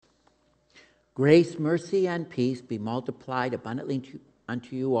Grace, mercy, and peace be multiplied abundantly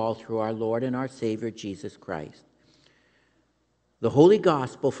unto you all through our Lord and our Savior, Jesus Christ. The Holy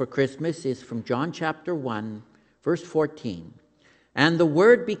Gospel for Christmas is from John chapter 1, verse 14. And the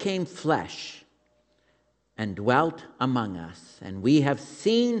Word became flesh and dwelt among us, and we have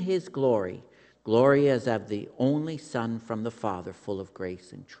seen his glory, glory as of the only Son from the Father, full of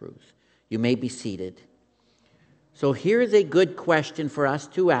grace and truth. You may be seated. So here's a good question for us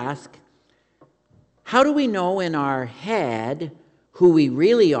to ask. How do we know in our head who we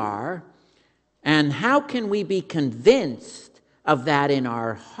really are? And how can we be convinced of that in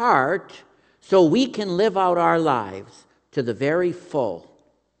our heart so we can live out our lives to the very full?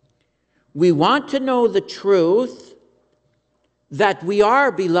 We want to know the truth that we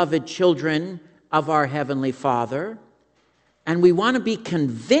are beloved children of our Heavenly Father, and we want to be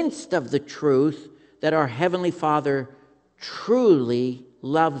convinced of the truth that our Heavenly Father truly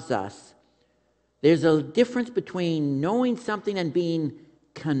loves us. There's a difference between knowing something and being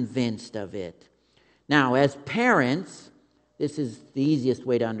convinced of it. Now, as parents, this is the easiest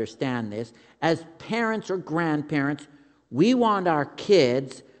way to understand this. As parents or grandparents, we want our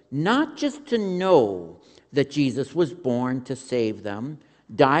kids not just to know that Jesus was born to save them,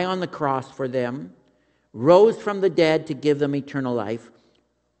 die on the cross for them, rose from the dead to give them eternal life.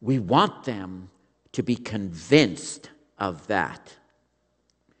 We want them to be convinced of that.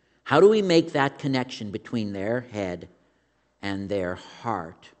 How do we make that connection between their head and their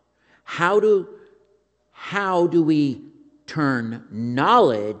heart? How do we turn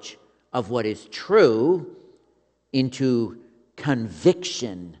knowledge of what is true into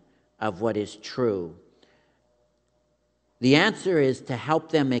conviction of what is true? The answer is to help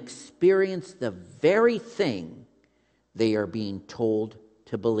them experience the very thing they are being told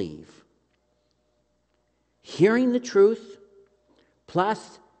to believe. Hearing the truth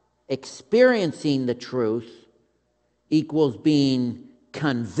plus experiencing the truth equals being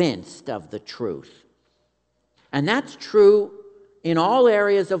convinced of the truth. And that's true in all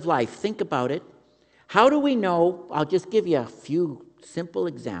areas of life. Think about it. How do we know? I'll just give you a few simple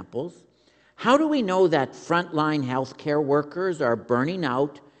examples. How do we know that frontline healthcare workers are burning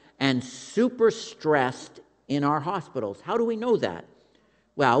out and super stressed in our hospitals? How do we know that?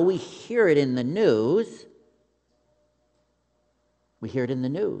 Well, we hear it in the news. We hear it in the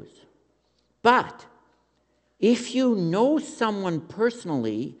news. But if you know someone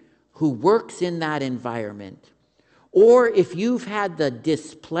personally who works in that environment, or if you've had the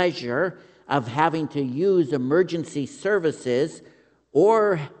displeasure of having to use emergency services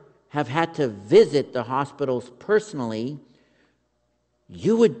or have had to visit the hospitals personally,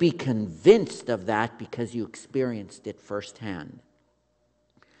 you would be convinced of that because you experienced it firsthand.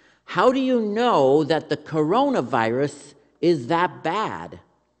 How do you know that the coronavirus is that bad?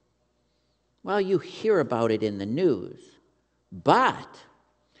 Well, you hear about it in the news. But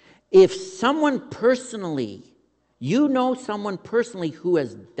if someone personally, you know someone personally who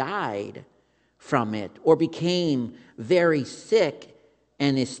has died from it or became very sick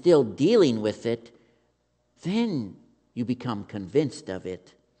and is still dealing with it, then you become convinced of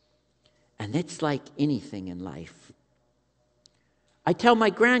it. And it's like anything in life. I tell my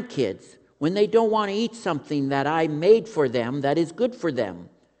grandkids, when they don't want to eat something that I made for them that is good for them,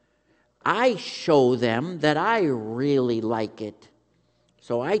 I show them that I really like it.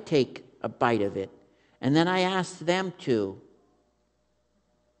 So I take a bite of it, and then I ask them to.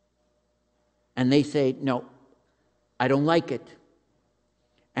 And they say, no, I don't like it.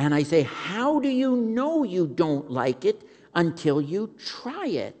 And I say, how do you know you don't like it until you try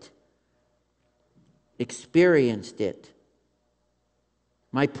it? Experienced it.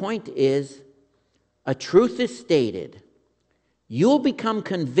 My point is, a truth is stated. You'll become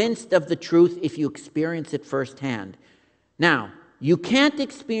convinced of the truth if you experience it firsthand. Now, you can't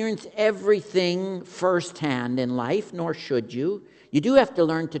experience everything firsthand in life, nor should you. You do have to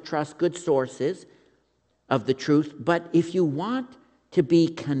learn to trust good sources of the truth. But if you want to be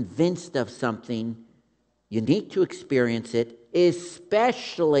convinced of something, you need to experience it,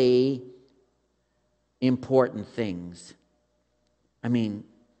 especially important things. I mean,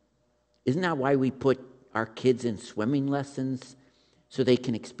 isn't that why we put our kids in swimming lessons? So they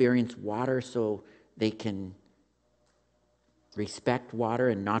can experience water, so they can respect water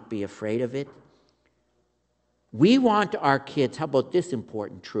and not be afraid of it. We want our kids, how about this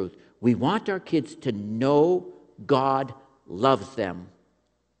important truth? We want our kids to know God loves them.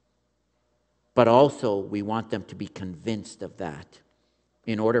 But also we want them to be convinced of that.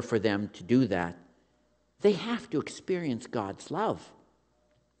 In order for them to do that, they have to experience God's love.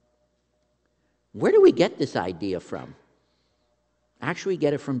 Where do we get this idea from? Actually, we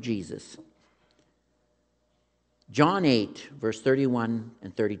get it from Jesus. John 8, verse 31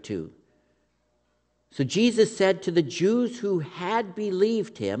 and 32. So Jesus said to the Jews who had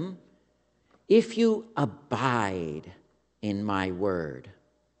believed him, "If you abide in my word,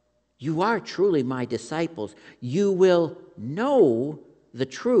 you are truly my disciples. You will know the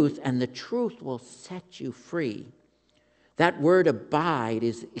truth, and the truth will set you free." That word abide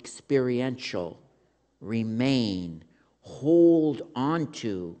is experiential, remain, hold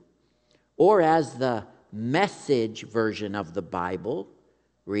onto, or as the Message version of the Bible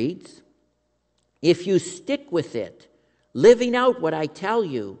reads, "If you stick with it, living out what I tell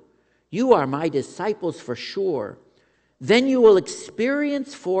you, you are my disciples for sure. Then you will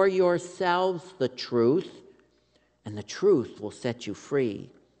experience for yourselves the truth, and the truth will set you free."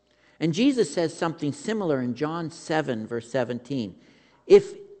 And Jesus says something similar in John 7, verse 17.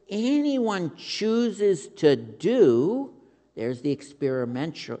 "If anyone chooses to do," there's the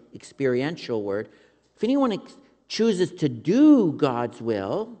experiential word, "if anyone chooses to do God's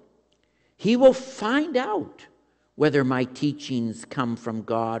will, he will find out whether my teachings come from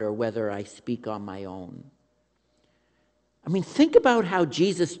God or whether I speak on my own." I mean, think about how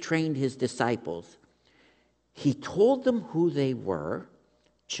Jesus trained his disciples. He told them who they were,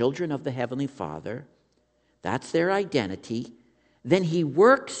 children of the Heavenly Father. That's their identity. Then he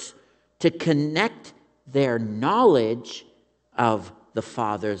works to connect their knowledge of the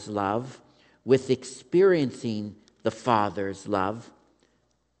Father's love with experiencing the Father's love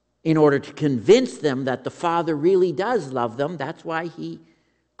in order to convince them that the Father really does love them. That's why he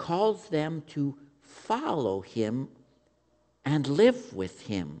calls them to follow him and live with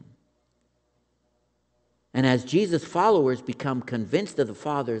him. And as Jesus' followers become convinced of the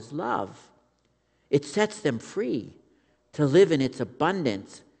Father's love, it sets them free to live in its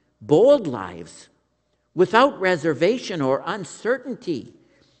abundance, bold lives, without reservation or uncertainty,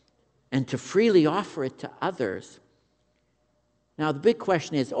 and to freely offer it to others. Now, the big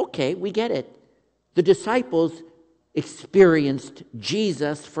question is, okay, we get it. The disciples experienced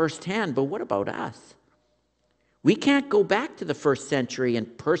Jesus firsthand, but what about us? We can't go back to the first century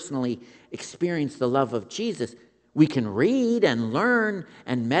and personally experience the love of Jesus. We can read and learn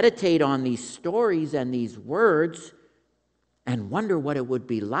and meditate on these stories and these words and wonder what it would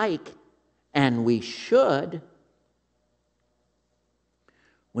be like, and we should.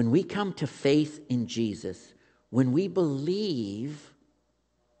 When we come to faith in Jesus, when we believe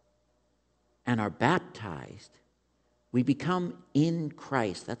and are baptized, we become in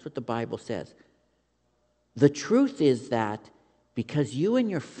Christ. That's what the Bible says. The truth is that because you and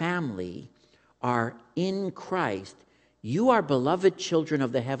your family are in Christ, you are beloved children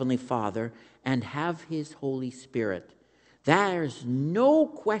of the Heavenly Father and have His Holy Spirit. There's no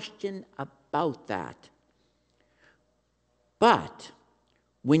question about that. But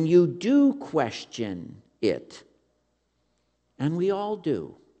when you do question it, and we all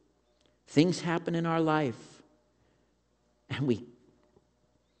do, things happen in our life, and we,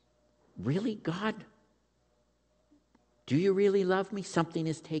 really, God, do you really love me? Something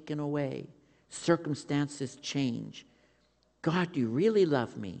is taken away. Circumstances change. God, do you really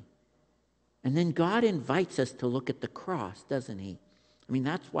love me? And then God invites us to look at the cross, doesn't He? I mean,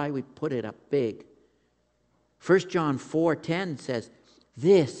 that's why we put it up big. 1 John 4:10 says,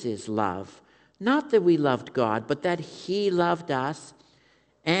 "This is love. Not that we loved God, but that He loved us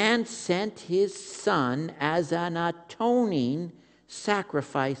and sent His Son as an atoning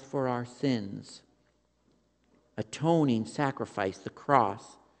sacrifice for our sins." Atoning sacrifice, the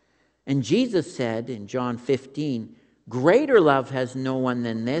cross. And Jesus said in John 15, "Greater love has no one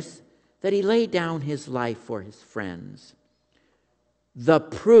than this, that He laid down His life for His friends." The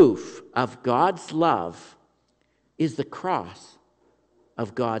proof of God's love is the cross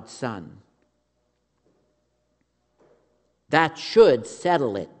of God's Son. That should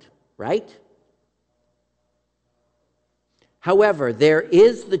settle it, right? However, there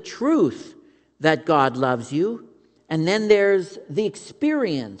is the truth that God loves you, and then there's the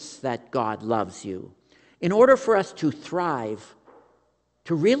experience that God loves you. In order for us to thrive,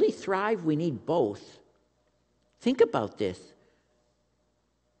 to really thrive, we need both. Think about this.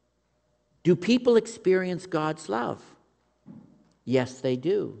 Do people experience God's love? Yes, they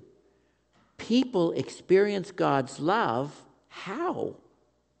do. People experience God's love how?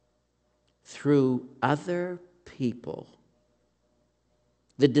 Through other people.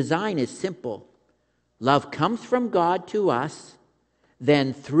 The design is simple. Love comes from God to us,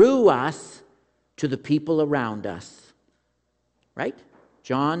 then through us to the people around us. Right?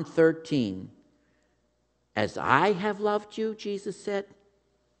 John 13. "As I have loved you," Jesus said,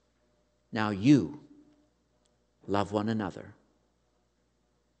 "now you love one another."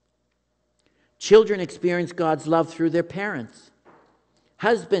 Children experience God's love through their parents.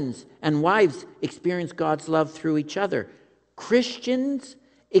 Husbands and wives experience God's love through each other. Christians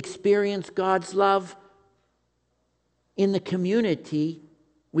experience God's love in the community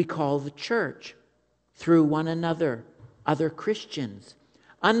we call the church, through one another, other Christians.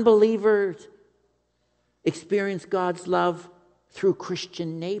 Unbelievers experience God's love through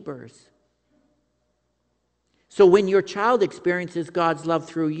Christian neighbors. So when your child experiences God's love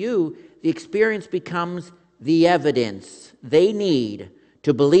through you, the experience becomes the evidence they need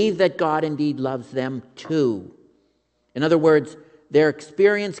to believe that God indeed loves them too. In other words, their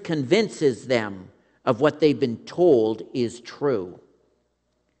experience convinces them of what they've been told is true.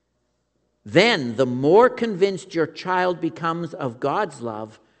 Then, the more convinced your child becomes of God's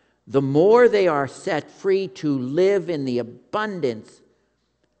love, the more they are set free to live in the abundance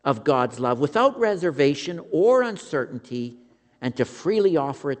of God's love without reservation or uncertainty, and to freely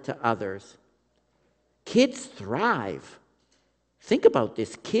offer it to others. Kids thrive. Think about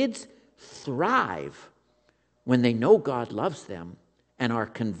this. Kids thrive when they know God loves them and are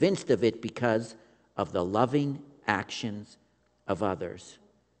convinced of it because of the loving actions of others.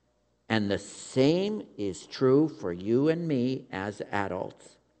 And the same is true for you and me as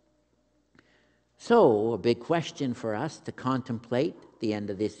adults. So, a big question for us to contemplate at the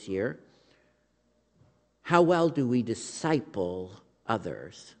end of this year: how well do we disciple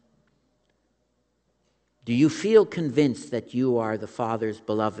others? Do you feel convinced that you are the Father's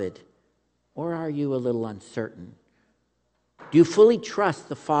beloved, or are you a little uncertain? Do you fully trust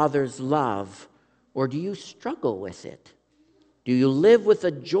the Father's love, or do you struggle with it? Do you live with a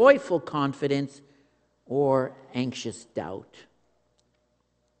joyful confidence or anxious doubt?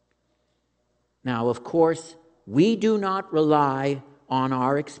 Now, of course, we do not rely on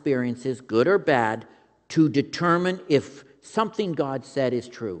our experiences, good or bad, to determine if something God said is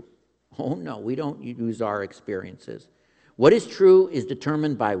true. Oh no, we don't use our experiences. What is true is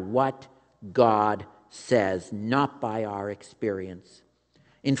determined by what God says, not by our experience.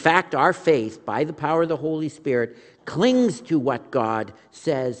 In fact, our faith, by the power of the Holy Spirit, clings to what God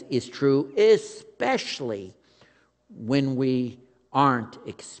says is true, especially when we aren't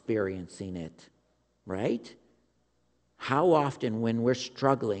experiencing it, right? How often when we're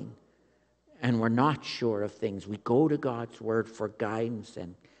struggling and we're not sure of things, we go to God's Word for guidance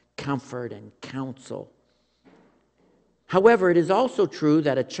and comfort and counsel. However, it is also true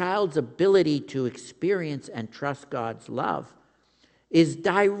that a child's ability to experience and trust God's love is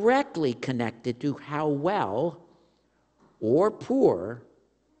directly connected to how well or poor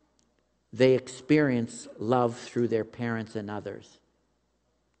they experience love through their parents and others.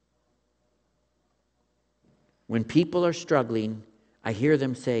 When people are struggling, I hear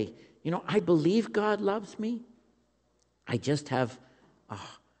them say, I believe God loves me. I just have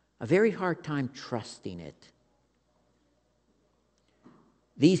a very hard time trusting it.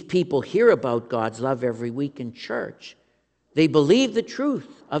 These people hear about God's love every week in church. They believe the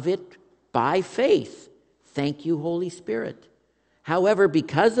truth of it by faith. Thank you, Holy Spirit. However,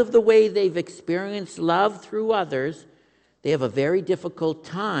 because of the way they've experienced love through others, they have a very difficult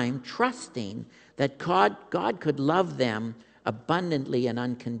time trusting that God could love them abundantly and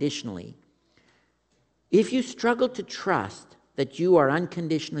unconditionally. If you struggle to trust that you are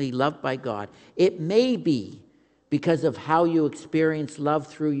unconditionally loved by God, it may be because of how you experience love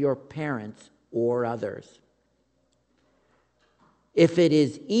through your parents or others. If it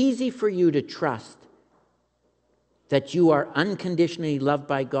is easy for you to trust that you are unconditionally loved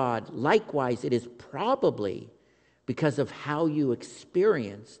by God, likewise, it is probably because of how you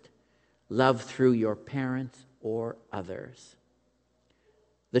experienced love through your parents or others.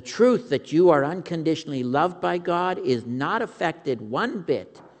 The truth that you are unconditionally loved by God is not affected one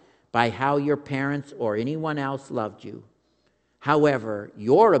bit by how your parents or anyone else loved you. However,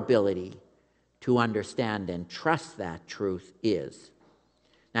 your ability to understand and trust that truth is.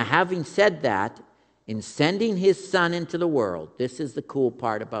 Now, having said that, in sending His Son into the world, this is the cool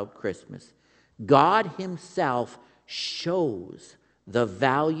part about Christmas, God Himself shows the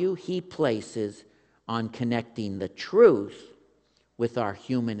value He places on connecting the truth with our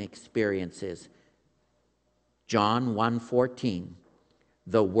human experiences. John 1:14,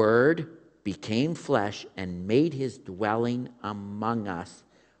 the Word became flesh and made His dwelling among us.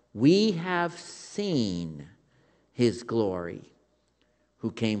 We have seen His glory,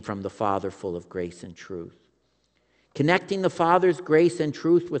 who came from the Father, full of grace and truth. Connecting the Father's grace and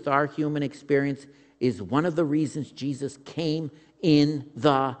truth with our human experience is one of the reasons Jesus came in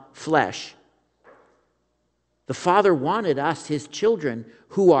the flesh. The Father wanted us, His children,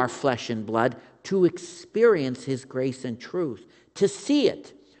 who are flesh and blood, to experience His grace and truth, to see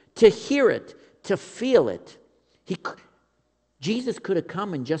it, to hear it, to feel it. Jesus could have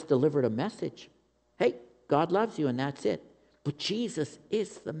come and just delivered a message. Hey, God loves you, and that's it. But Jesus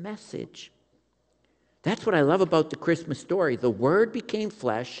is the message. That's what I love about the Christmas story. The Word became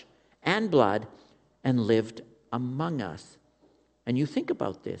flesh and blood and lived among us. And you think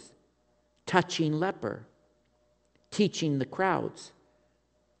about this. Touching leper, teaching the crowds,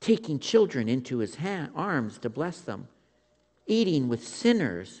 taking children into his arms to bless them, eating with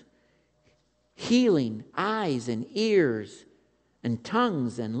sinners, healing eyes and ears and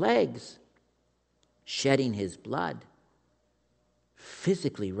tongues and legs, shedding his blood,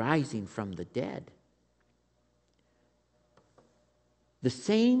 physically rising from the dead. The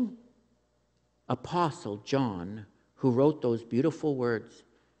same apostle, John, who wrote those beautiful words,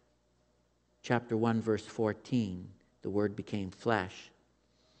 chapter 1, verse 14, the Word became flesh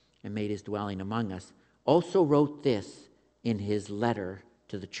and made his dwelling among us, also wrote this in his letter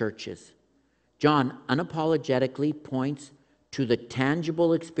to the churches. John unapologetically points to the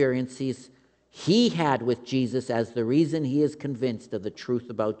tangible experiences he had with Jesus as the reason he is convinced of the truth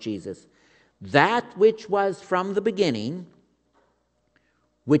about Jesus. That which was from the beginning,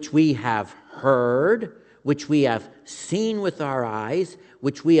 which we have heard, which we have seen with our eyes,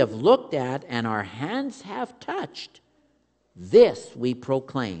 which we have looked at and our hands have touched, this we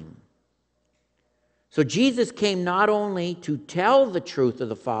proclaim. So Jesus came not only to tell the truth of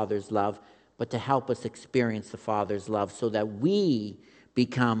the Father's love, but to help us experience the Father's love so that we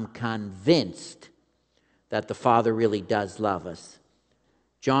become convinced that the Father really does love us.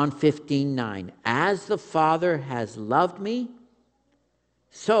 John 15:9, as the Father has loved me,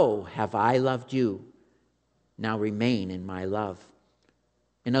 so have I loved you. Now remain in my love.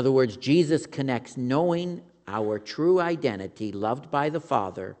 In other words, Jesus connects knowing our true identity, loved by the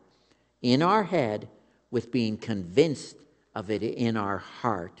Father, in our head with being convinced of it in our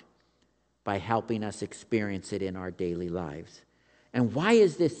heart by helping us experience it in our daily lives. And why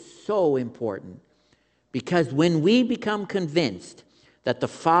is this so important? Because when we become convinced that the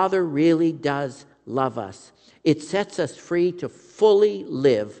Father really does love us, it sets us free to fully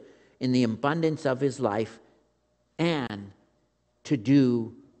live in the abundance of his life and to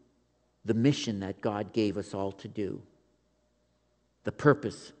do the mission that God gave us all to do. The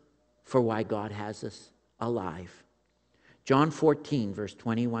purpose for why God has us alive. John 14, verse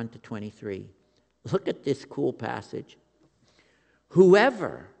 21 to 23. Look at this cool passage.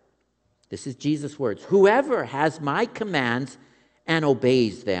 Whoever, this is Jesus' words, whoever has my commands and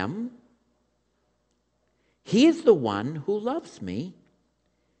obeys them, he is the one who loves me.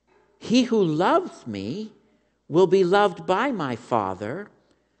 He who loves me will be loved by my Father,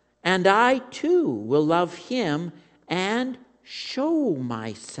 and I too will love him and show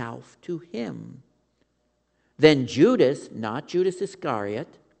myself to him. Then Judas, not Judas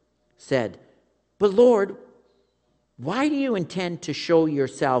Iscariot, said, but Lord, why do you intend to show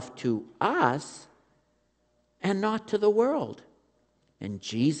yourself to us and not to the world? And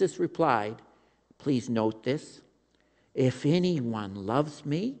Jesus replied, please note this, if anyone loves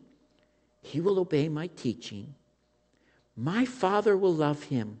me, he will obey my teaching. My Father will love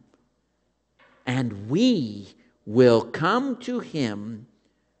him, and we will come to him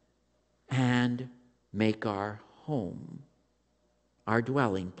and make our home, our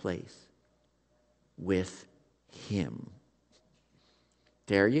dwelling place with him.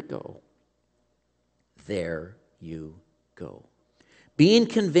 There you go. There you go. Being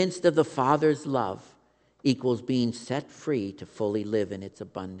convinced of the Father's love equals being set free to fully live in its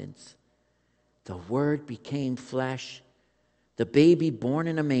abundance. The Word became flesh, the baby born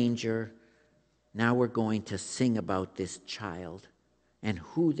in a manger. Now we're going to sing about this child and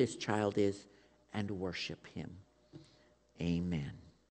who this child is and worship him. Amen.